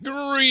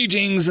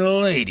Greetings,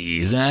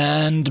 ladies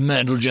and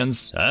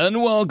gents,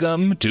 and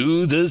welcome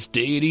to this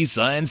daily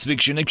science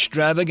fiction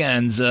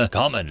extravaganza,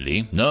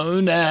 commonly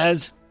known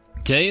as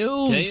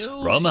Tales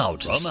from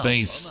Outer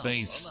Space.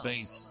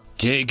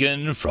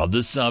 Taken from the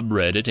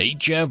subreddit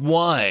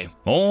HFY.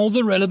 All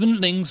the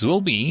relevant links will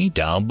be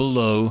down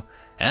below.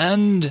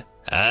 And,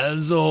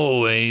 as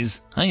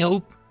always, I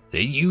hope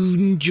that you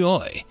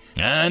enjoy.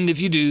 And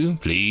if you do,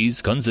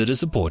 please consider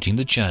supporting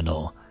the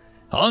channel.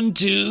 On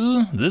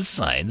to the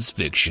science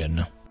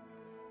fiction.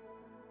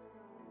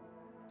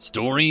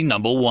 Story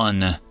number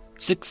 1,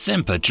 Sic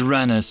Semper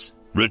Tyrannis,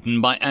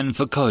 written by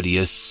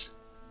Amphicodius.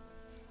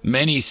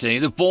 Many say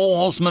the four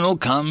horsemen will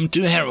come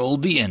to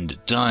herald the end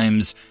of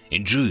times.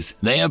 In truth,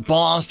 they have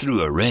passed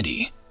through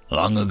already.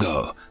 Long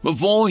ago,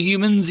 before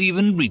humans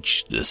even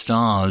reached the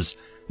stars,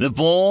 the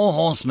four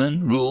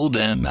horsemen ruled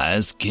them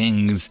as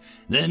kings.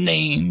 Their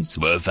names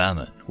were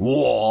famine,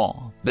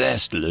 war,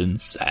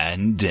 pestilence,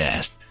 and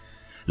death.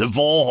 The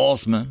four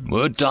horsemen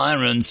were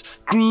tyrants,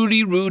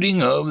 cruelly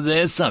rooting over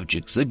their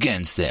subjects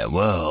against their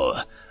will.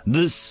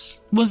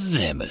 This was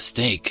their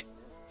mistake.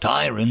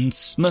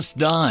 Tyrants must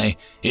die.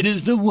 It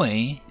is the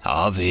way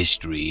of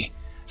history.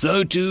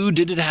 So too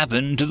did it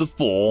happen to the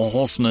four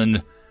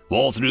horsemen,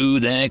 for through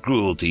their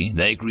cruelty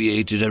they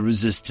created a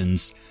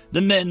resistance,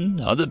 the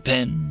men of the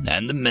pen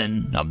and the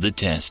men of the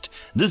test.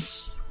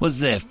 This was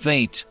their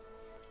fate.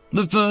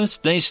 The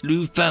first they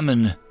slew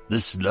Famine, the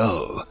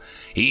slow.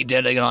 He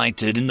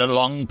delighted in the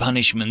long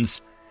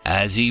punishments.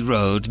 As he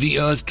rode, the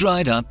earth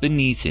dried up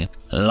beneath him.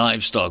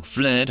 Livestock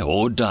fled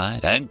or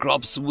died, and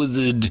crops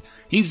withered.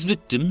 His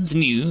victims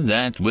knew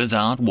that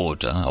without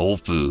water or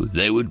food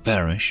they would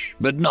perish,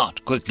 but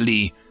not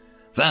quickly.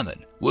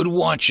 Famine would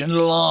watch and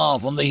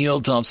laugh on the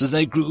hilltops as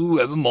they grew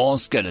ever more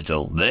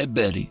skeletal. Their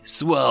bellies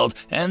swelled,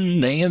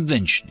 and they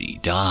eventually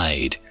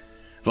died.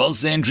 For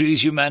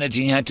centuries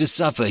humanity had to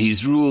suffer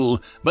his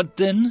rule, but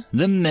then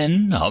the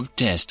men of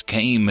Test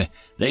came.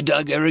 They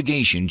dug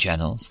irrigation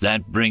channels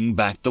that bring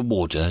back the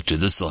water to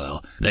the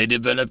soil. They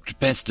developed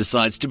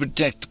pesticides to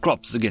protect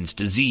crops against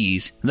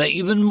disease. They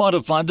even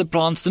modified the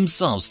plants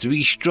themselves to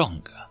be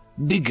stronger,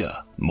 bigger,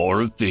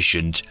 more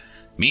efficient.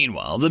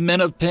 Meanwhile, the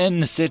men of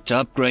Pen set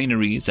up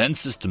granaries and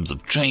systems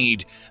of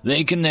trade.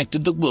 They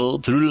connected the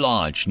world through a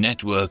large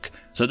network,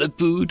 so that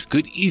food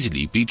could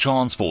easily be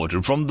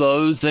transported from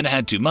those that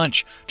had too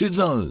much to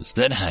those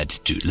that had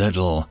too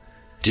little.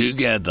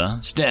 Together,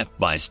 step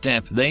by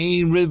step,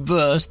 they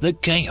reversed the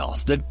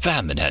chaos that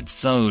famine had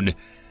sown.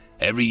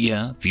 Every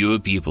year, fewer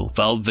people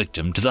fell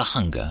victim to the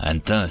hunger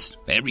and thirst.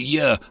 Every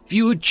year,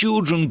 fewer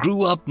children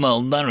grew up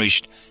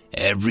malnourished.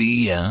 Every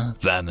year,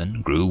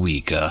 famine grew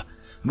weaker.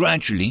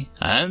 Gradually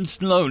and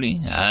slowly,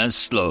 as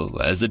slow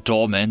as the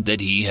torment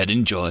that he had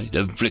enjoyed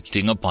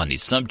inflicting upon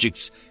his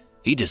subjects,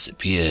 he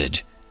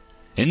disappeared.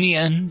 In the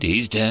end,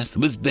 his death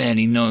was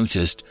barely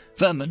noticed.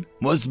 Famine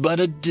was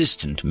but a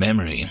distant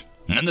memory,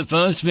 and the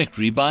first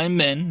victory by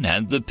men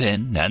at the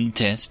pen and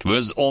test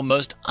was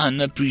almost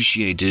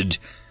unappreciated.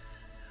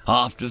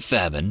 After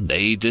famine,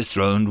 they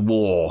dethroned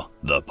war,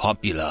 the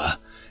popular.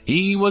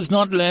 He was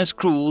not less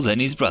cruel than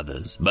his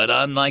brothers, but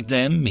unlike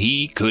them,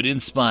 he could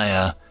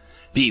inspire.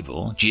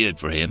 People cheered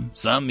for him,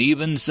 some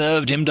even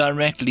served him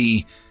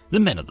directly, the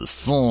men of the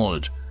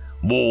sword.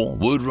 War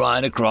would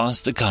ride across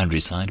the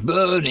countryside,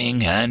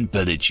 burning and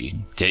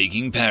pillaging,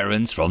 taking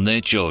parents from their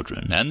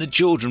children and the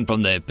children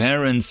from their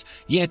parents.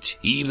 Yet,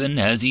 even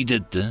as he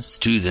did this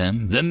to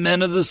them, the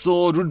men of the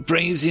sword would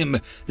praise him.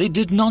 They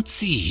did not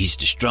see his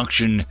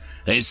destruction.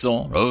 They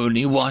saw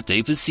only what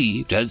they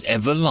perceived as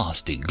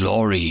everlasting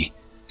glory.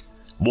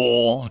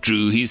 War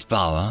drew his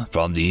power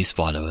from these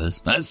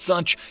followers. As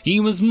such, he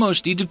was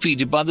mostly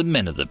defeated by the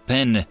men of the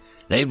pen.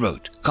 They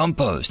wrote,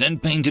 composed,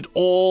 and painted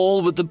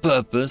all with the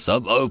purpose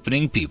of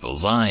opening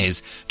people's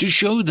eyes, to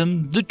show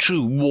them the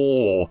true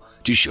war,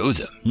 to show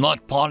them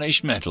not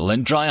polished metal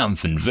and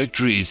triumphant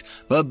victories,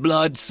 but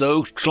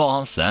blood-soaked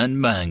cloth and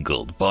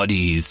mangled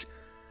bodies.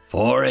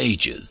 For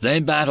ages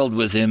they battled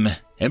with him.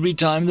 Every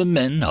time the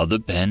men of the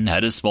pen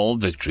had a small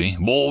victory,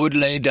 war would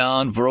lay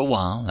down for a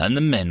while, and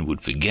the men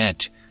would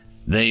forget.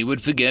 They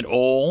would forget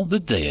all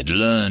that they had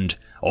learned,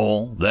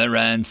 all their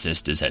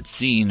ancestors had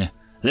seen.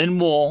 Then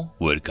war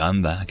would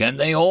come back, and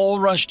they all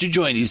rushed to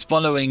join his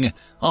following.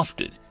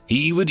 Often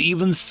he would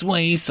even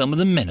sway some of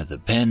the men of the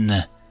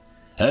pen.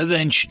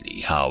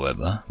 Eventually,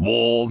 however,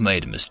 war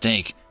made a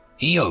mistake.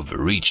 He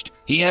overreached.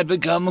 He had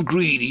become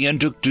greedy and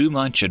took too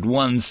much at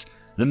once.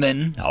 The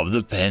men of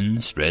the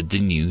pen spread the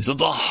news of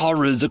the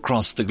horrors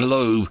across the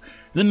globe.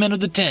 The men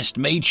of the test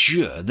made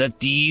sure that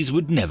these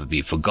would never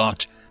be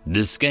forgot.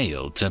 The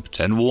scale tipped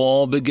and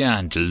war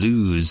began to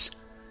lose.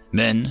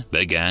 Men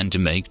began to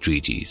make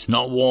treaties,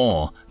 not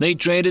war. They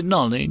traded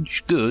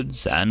knowledge,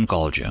 goods, and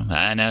culture,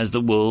 and as the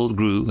world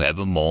grew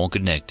ever more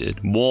connected,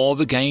 war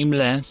became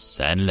less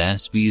and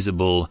less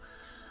feasible.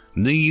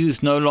 The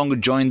youth no longer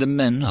joined the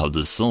men of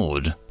the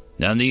sword,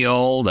 and the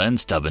old and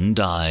stubborn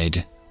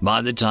died.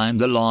 By the time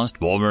the last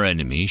former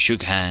enemy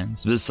shook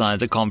hands beside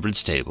the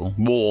conference table,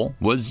 war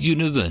was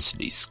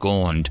universally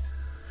scorned.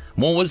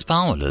 War was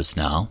powerless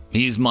now.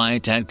 His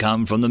might had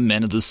come from the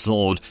men of the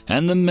sword,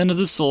 and the men of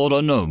the sword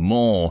are no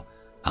more.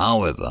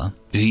 However,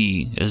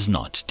 he is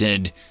not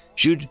dead.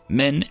 Should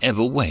men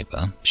ever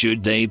waver,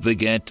 should they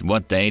forget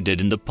what they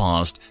did in the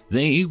past,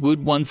 they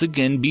would once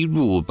again be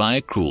ruled by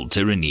a cruel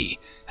tyranny,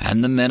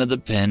 and the men of the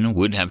pen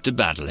would have to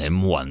battle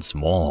him once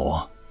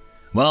more.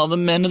 While the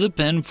men of the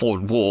pen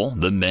fought war,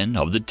 the men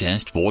of the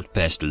test fought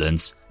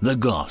pestilence, the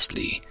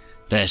ghastly.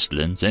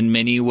 Pestilence in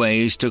many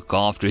ways took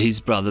after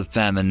his brother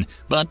Famine,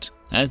 but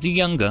as the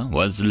younger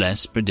was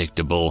less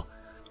predictable.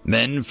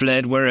 Men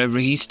fled wherever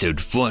he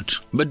stood foot,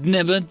 but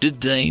never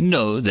did they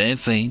know their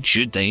fate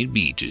should they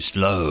be too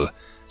slow.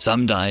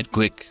 Some died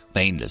quick,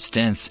 painless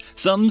deaths,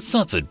 some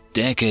suffered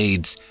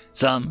decades,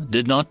 some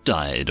did not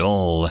die at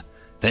all.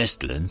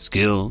 Pestilence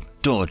killed,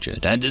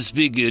 tortured, and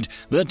disfigured,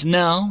 but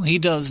now he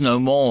does no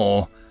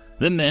more.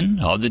 The men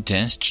of the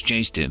test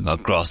chased him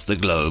across the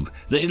globe.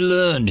 They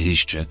learned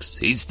his tricks,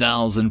 his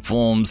 1,000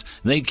 forms.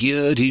 They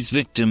cured his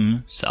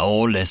victims,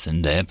 or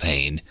lessened their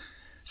pain.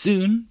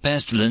 Soon,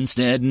 Pestilence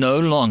dared no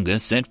longer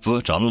set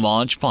foot on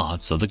large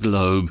parts of the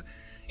globe.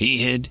 He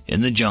hid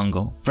in the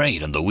jungle,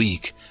 preyed on the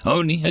weak.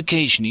 Only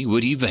occasionally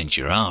would he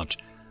venture out.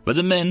 But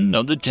the men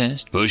of the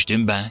test pushed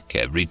him back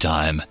every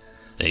time.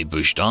 They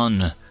pushed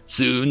on.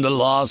 Soon the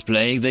last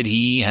plague that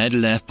he had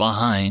left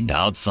behind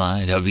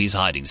outside of his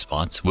hiding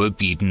spots were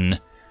beaten.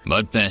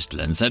 But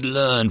Pestilence had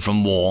learned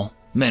from war.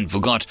 Men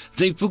forgot.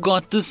 They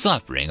forgot the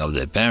suffering of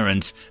their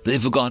parents. They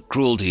forgot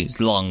cruelties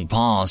long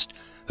past.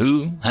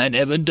 Who had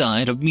ever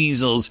died of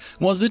measles?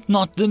 Was it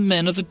not the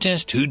men of the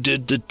test who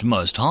did the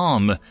most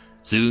harm?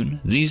 Soon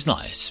these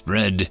lies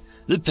spread.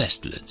 The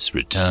pestilence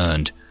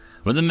returned.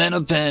 But the men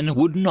of pen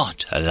would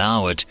not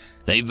allow it.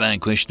 They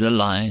vanquished the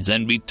lies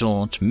and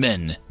retaught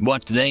men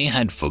what they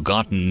had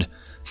forgotten.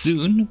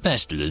 Soon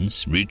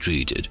Pestilence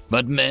retreated,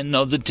 but men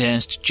of the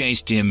test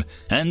chased him,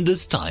 and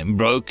this time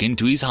broke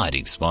into his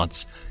hiding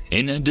spots.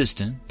 In a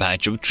distant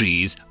patch of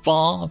trees,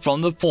 far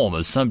from the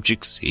former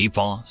subjects, he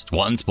passed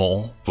once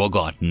more,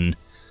 forgotten.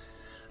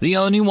 The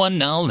only one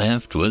now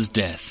left was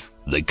Death,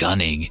 the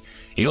cunning.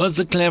 He was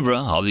the cleverer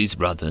of his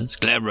brothers,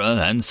 cleverer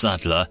and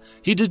subtler.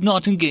 He did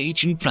not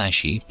engage in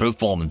flashy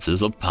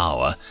performances of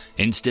power.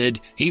 Instead,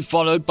 he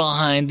followed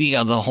behind the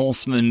other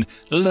horsemen,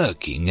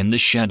 lurking in the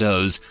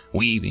shadows,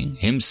 weaving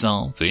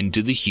himself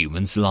into the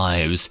humans'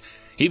 lives.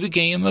 He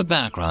became a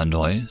background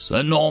noise,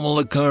 a normal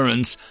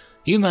occurrence.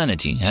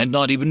 Humanity had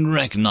not even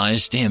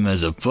recognized him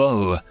as a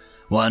foe.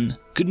 One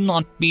could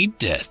not beat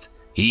Death.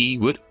 He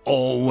would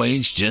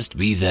always just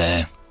be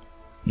there.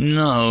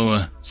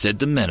 No, said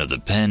the men of the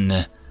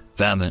pen.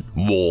 Famine,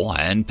 war,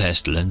 and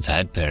pestilence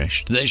had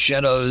perished, their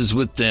shadows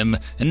with them,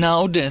 and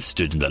now Death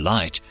stood in the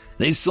light.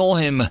 They saw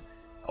him.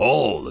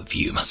 All of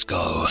you must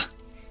go.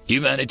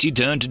 Humanity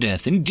turned to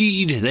Death.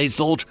 Indeed, they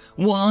thought,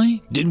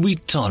 why did we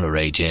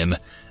tolerate him?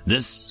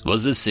 This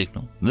was the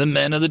signal the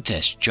men of the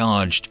test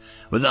charged.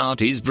 Without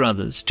his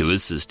brothers to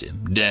assist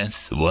him,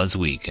 Death was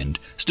weakened.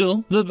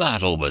 Still, the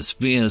battle was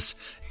fierce.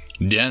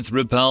 Death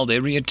repelled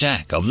every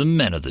attack of the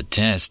men of the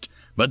test,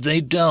 but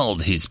they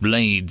dulled his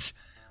blades.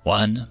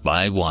 One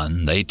by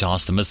one, they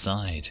tossed him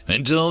aside,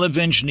 until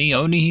eventually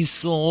only his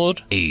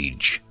sword,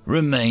 Age,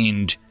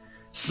 remained.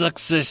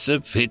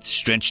 Successive hits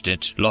stretched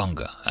it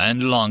longer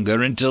and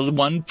longer until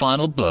one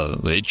final blow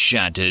it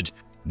shattered.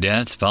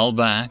 Death fell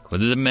back,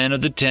 with the men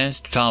of the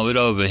test towered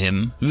over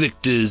him,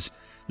 victors.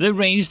 They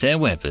raised their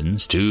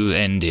weapons to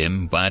end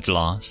him at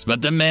last,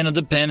 but the men of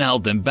the pen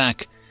held them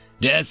back.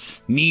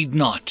 Death need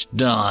not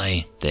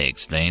die, they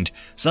explained.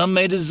 Some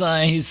may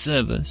desire his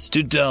service,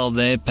 to dull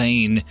their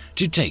pain,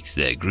 to take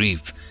their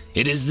grief.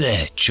 It is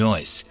their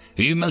choice.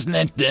 You must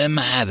let them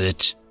have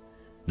it.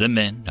 The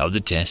men of the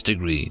test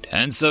agreed,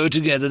 and so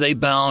together they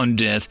bound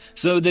Death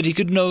so that he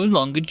could no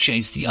longer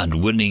chase the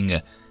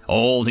unwilling.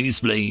 All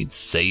his blades,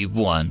 save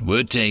one,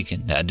 were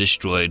taken and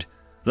destroyed.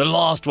 The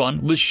last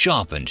one was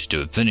sharpened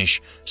to a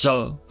finish,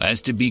 so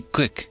as to be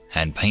quick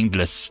and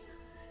painless.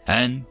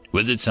 And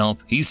with its help,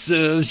 he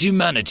serves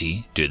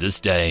humanity to this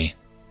day.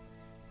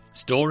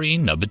 Story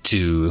number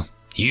 2.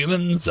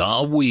 Humans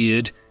are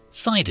weird.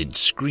 Silent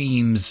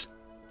screams.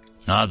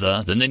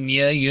 Other than the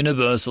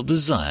near-universal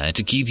desire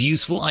to keep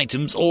useful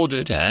items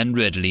ordered and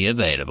readily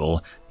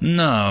available,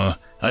 no,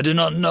 I do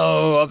not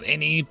know of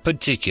any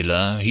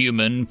particular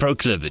human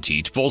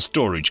proclivity for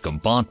storage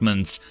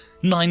compartments,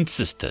 Ninth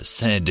Sister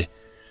said.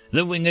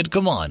 The winged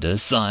commander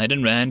sighed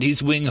and ran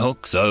his wing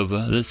hooks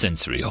over the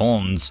sensory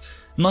horns.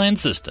 Ninth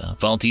Sister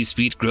felt his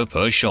feet grip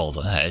her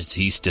shoulder as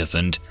he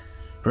stiffened.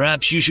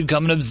 Perhaps you should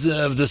come and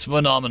observe this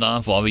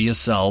phenomena for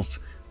yourself,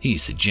 he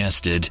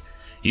suggested.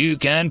 You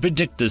can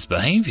predict this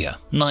behavior,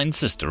 Ninth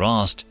Sister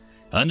asked.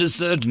 Under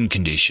certain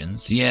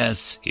conditions,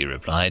 yes, he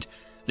replied.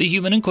 The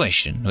human in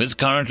question is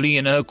currently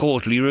in her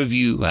quarterly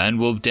review and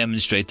will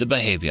demonstrate the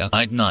behavior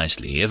quite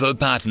nicely. If her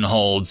pattern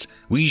holds,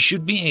 we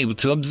should be able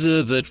to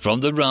observe it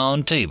from the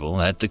round table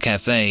at the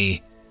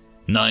cafe.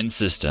 Ninth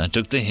Sister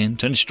took the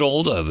hint and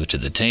strolled over to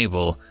the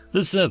table.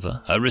 The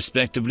server, a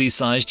respectably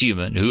sized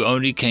human who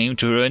only came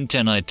to her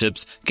antennae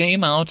tips,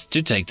 came out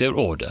to take their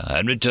order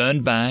and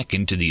returned back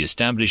into the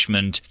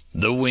establishment.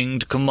 The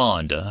winged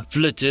commander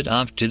flitted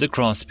up to the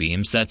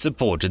crossbeams that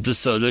supported the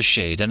solar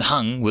shade and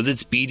hung with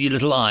its beady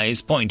little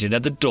eyes pointed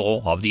at the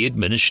door of the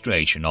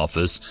administration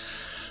office.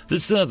 The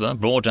server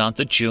brought out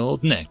the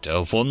chilled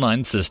nectar for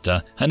Ninth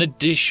Sister and a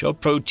dish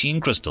of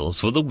protein crystals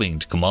for the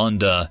winged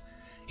commander.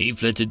 He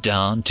flitted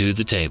down to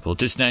the table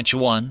to snatch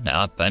one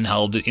up and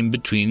held it in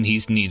between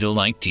his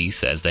needle-like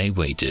teeth as they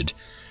waited.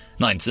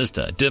 Ninth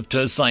Sister dipped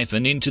her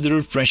siphon into the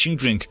refreshing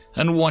drink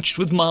and watched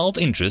with mild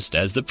interest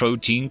as the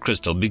protein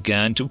crystal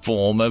began to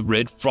form a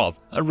red froth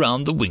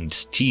around the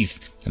winged's teeth.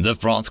 The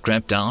froth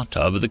crept out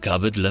over the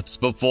covered lips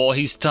before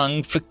his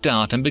tongue flicked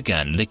out and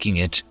began licking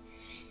it.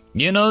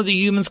 "You know, the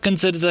humans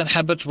consider that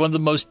habit one of the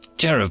most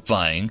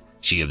terrifying,"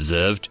 she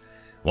observed.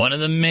 "One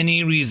of the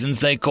many reasons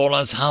they call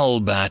us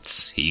howl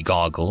bats," he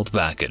goggled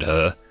back at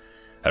her.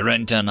 Her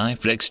antennae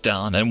flexed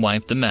down and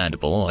wiped the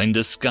mandible in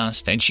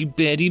disgust, and she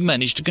barely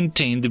managed to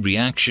contain the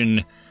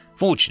reaction.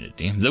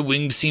 Fortunately, the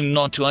winged seemed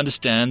not to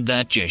understand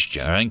that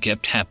gesture and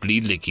kept happily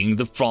licking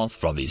the froth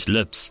from his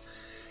lips.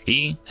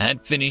 He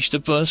had finished the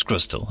first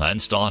crystal and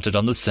started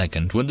on the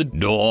second when the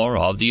door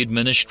of the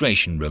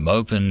administration room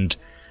opened.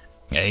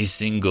 A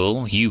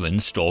single human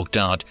stalked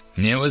out.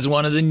 It was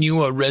one of the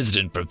newer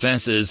resident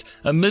professors,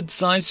 a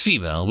mid-sized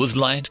female with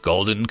light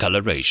golden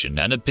coloration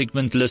and a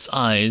pigmentless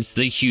eyes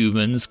the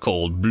humans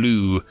called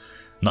blue.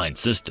 Ninth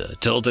Sister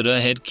tilted her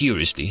head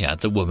curiously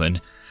at the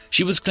woman.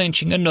 She was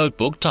clenching a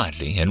notebook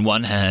tightly in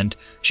one hand.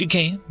 She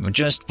came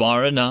just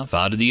far enough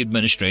out of the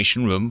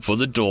administration room for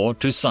the door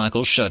to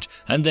cycle shut,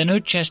 and then her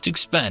chest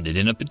expanded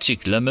in a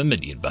particular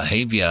mammalian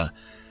behavior.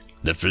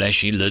 The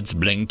fleshy lids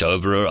blinked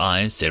over her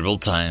eyes several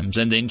times,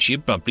 and then she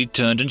abruptly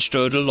turned and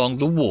strode along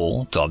the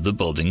wall of the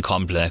building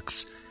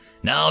complex.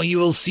 "Now you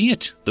will see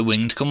it," the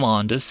winged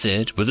commander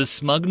said with a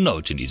smug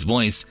note in his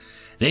voice.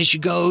 "There she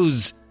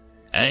goes."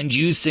 "And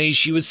you say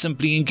she was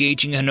simply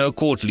engaging in her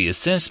quarterly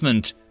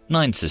assessment?"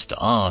 Ninth Sister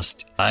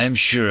asked. "I am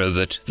sure of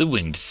it," the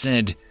winged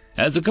said.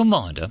 "As a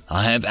commander,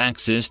 I have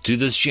access to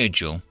the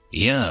schedule.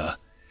 Yeah.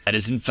 That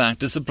is in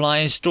fact a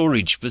supply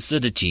storage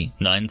facility,"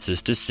 Ninth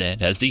Sister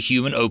said as the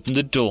human opened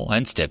the door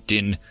and stepped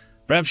in.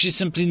 "Perhaps she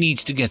simply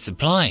needs to get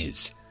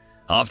supplies."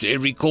 "After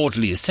every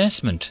quarterly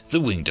assessment,"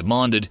 the wing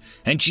demanded,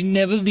 "and she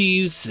never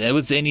leaves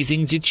with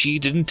anything that she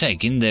didn't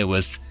take in there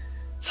with."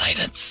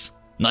 "Silence!"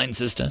 Ninth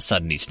Sister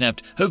suddenly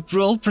snapped, her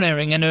frill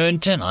flaring and her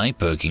antennae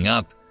perking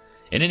up.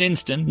 In an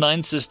instant,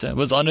 Ninth Sister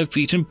was on her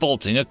feet and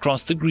bolting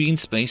across the green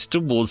space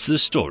towards the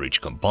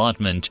storage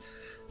compartment.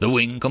 The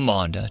wing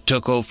commander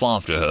took off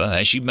after her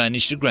as she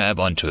managed to grab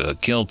onto her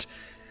kilt.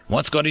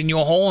 "What's got in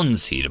your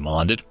horns?" he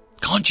demanded.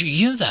 "Can't you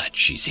hear that?"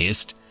 she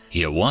hissed.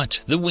 "Hear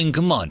what?" the wing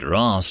commander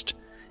asked.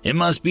 "It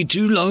must be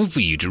too low for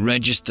you to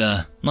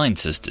register," Ninth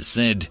Sister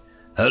said.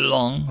 Her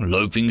long,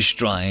 loping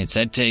strides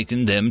had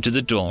taken them to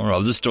the door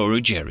of the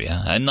storage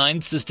area, and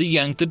Ninth Sister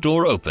yanked the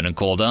door open and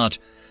called out,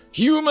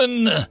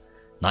 "Human!"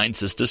 Ninth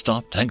Sister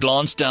stopped and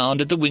glanced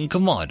down at the wing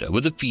commander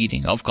with a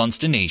feeling of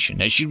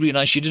consternation as she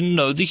realized she didn't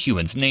know the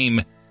human's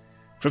name.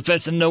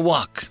 "Professor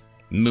Nowak,"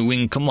 the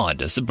wing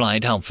commander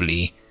supplied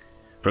helpfully.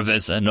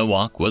 Professor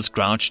Nowak was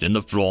crouched in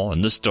the floor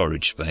in the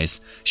storage space.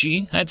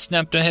 She had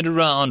snapped her head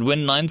around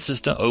when Ninth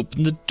Sister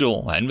opened the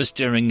door and was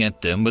staring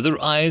at them with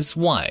her eyes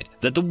wide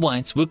that the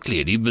whites were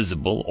clearly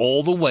visible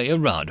all the way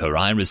around her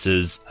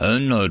irises. Her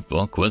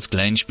notebook was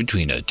clenched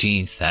between her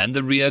teeth, and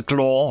the rear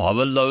claw of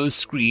a low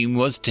scream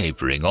was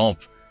tapering off.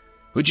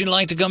 "Would you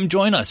like to come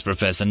join us,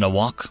 Professor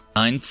Nowak?"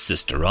 Ninth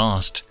Sister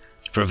asked.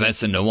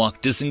 Professor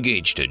Nowak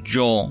disengaged her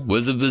jaw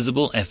with a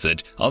visible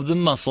effort of the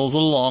muscles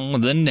along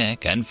the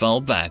neck and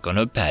fell back on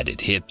her padded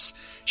hips.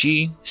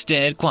 She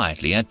stared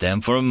quietly at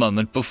them for a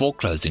moment before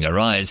closing her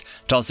eyes,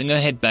 tossing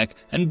her head back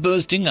and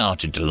bursting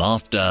out into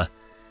laughter.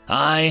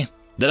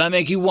 Did I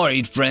make you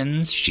worried,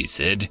 friends?" she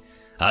said.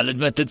 "I'll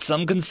admit that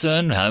some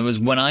concern was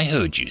when I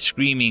heard you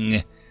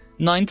screaming."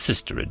 Ninth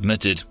Sister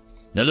admitted.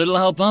 "A little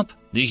help up?"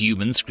 the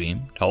human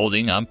screamed,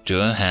 holding up to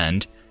her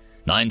hand.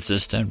 Ninth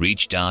Sister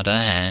reached out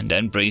her hand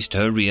and braced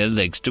her rear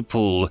legs to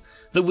pull.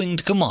 The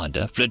winged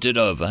commander flitted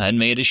over and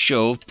made a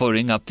show of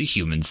pulling up the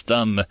human's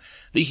thumb.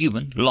 The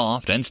human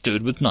laughed and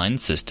stood with Ninth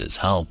Sister's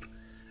help.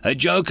 "A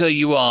joker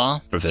you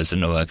are," Professor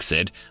Nowak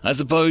said. "I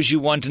suppose you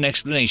want an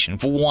explanation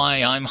for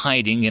why I'm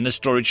hiding in a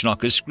storage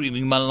locker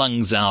screaming my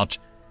lungs out."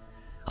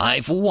 "I,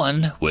 for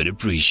one, would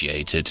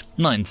appreciate it,"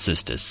 Ninth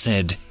Sister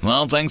said.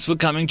 "Well, thanks for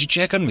coming to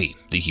check on me,"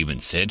 the human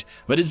said.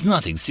 "But it's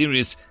nothing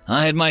serious.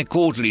 I had my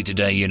quarterly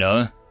today, you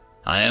know."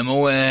 "I am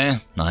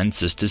aware," Ninth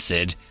Sister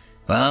said.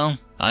 "Well,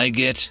 I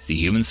get," the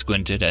human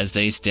squinted as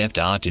they stepped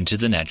out into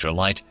the natural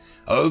light.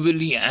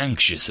 "Overly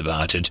anxious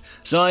about it,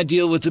 so I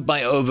deal with it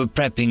by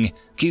over-prepping.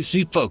 Keeps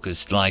me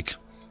focused, like."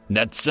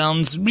 "That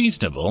sounds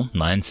reasonable,"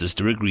 Ninth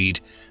Sister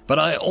agreed. "But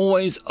I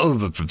always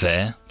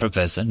over-prepare,"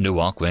 Professor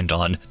Nowak went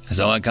on.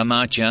 "So I come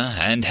out here,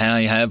 and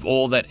I have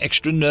all that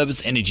extra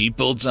nervous energy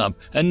builds up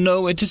and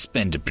know where to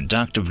spend it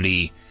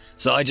productively.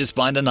 So I just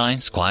find a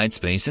nice, quiet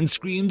space and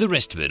scream the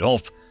rest of it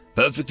off.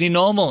 Perfectly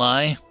normal,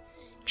 aye?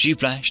 She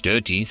flashed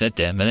her teeth at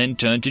them and then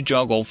turned to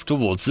jog off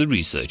towards the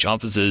research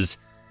officers.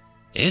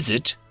 Is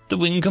it? The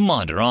wing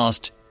commander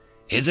asked.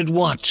 Is it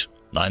what?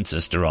 Line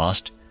Sister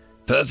asked.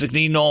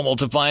 Perfectly normal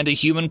to find a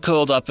human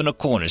curled up in a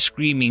corner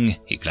screaming,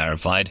 he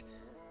clarified.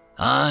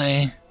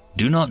 I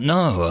do not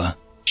know,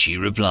 she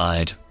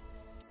replied.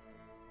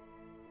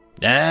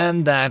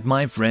 And that,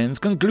 my friends,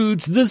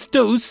 concludes this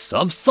dose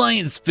of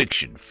science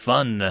fiction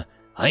fun.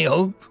 I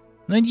hope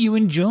that you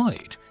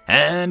enjoyed.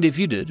 And if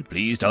you did,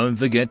 please don't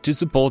forget to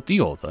support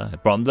the author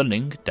from the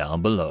link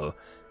down below.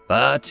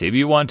 But if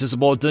you want to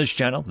support this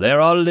channel, there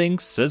are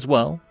links as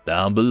well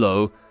down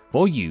below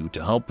for you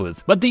to help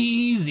with. But the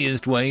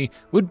easiest way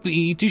would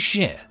be to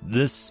share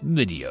this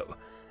video.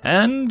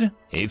 And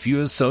if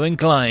you are so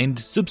inclined,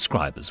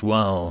 subscribe as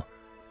well.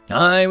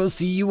 I will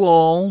see you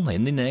all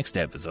in the next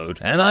episode,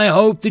 and I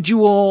hope that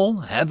you all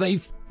have a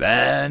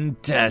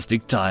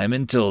fantastic time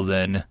until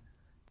then.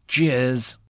 Cheers.